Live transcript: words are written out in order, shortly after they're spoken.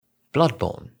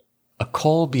Bloodborne, A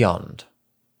Call Beyond.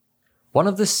 One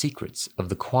of the secrets of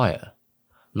the choir.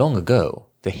 Long ago,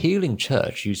 the healing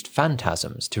church used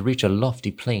phantasms to reach a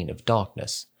lofty plane of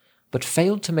darkness, but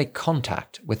failed to make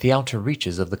contact with the outer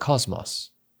reaches of the cosmos.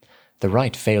 The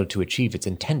rite failed to achieve its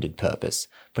intended purpose,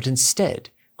 but instead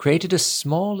created a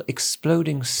small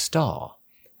exploding star,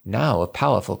 now a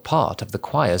powerful part of the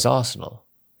choir's arsenal.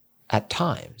 At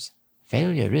times,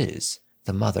 failure is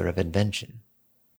the mother of invention.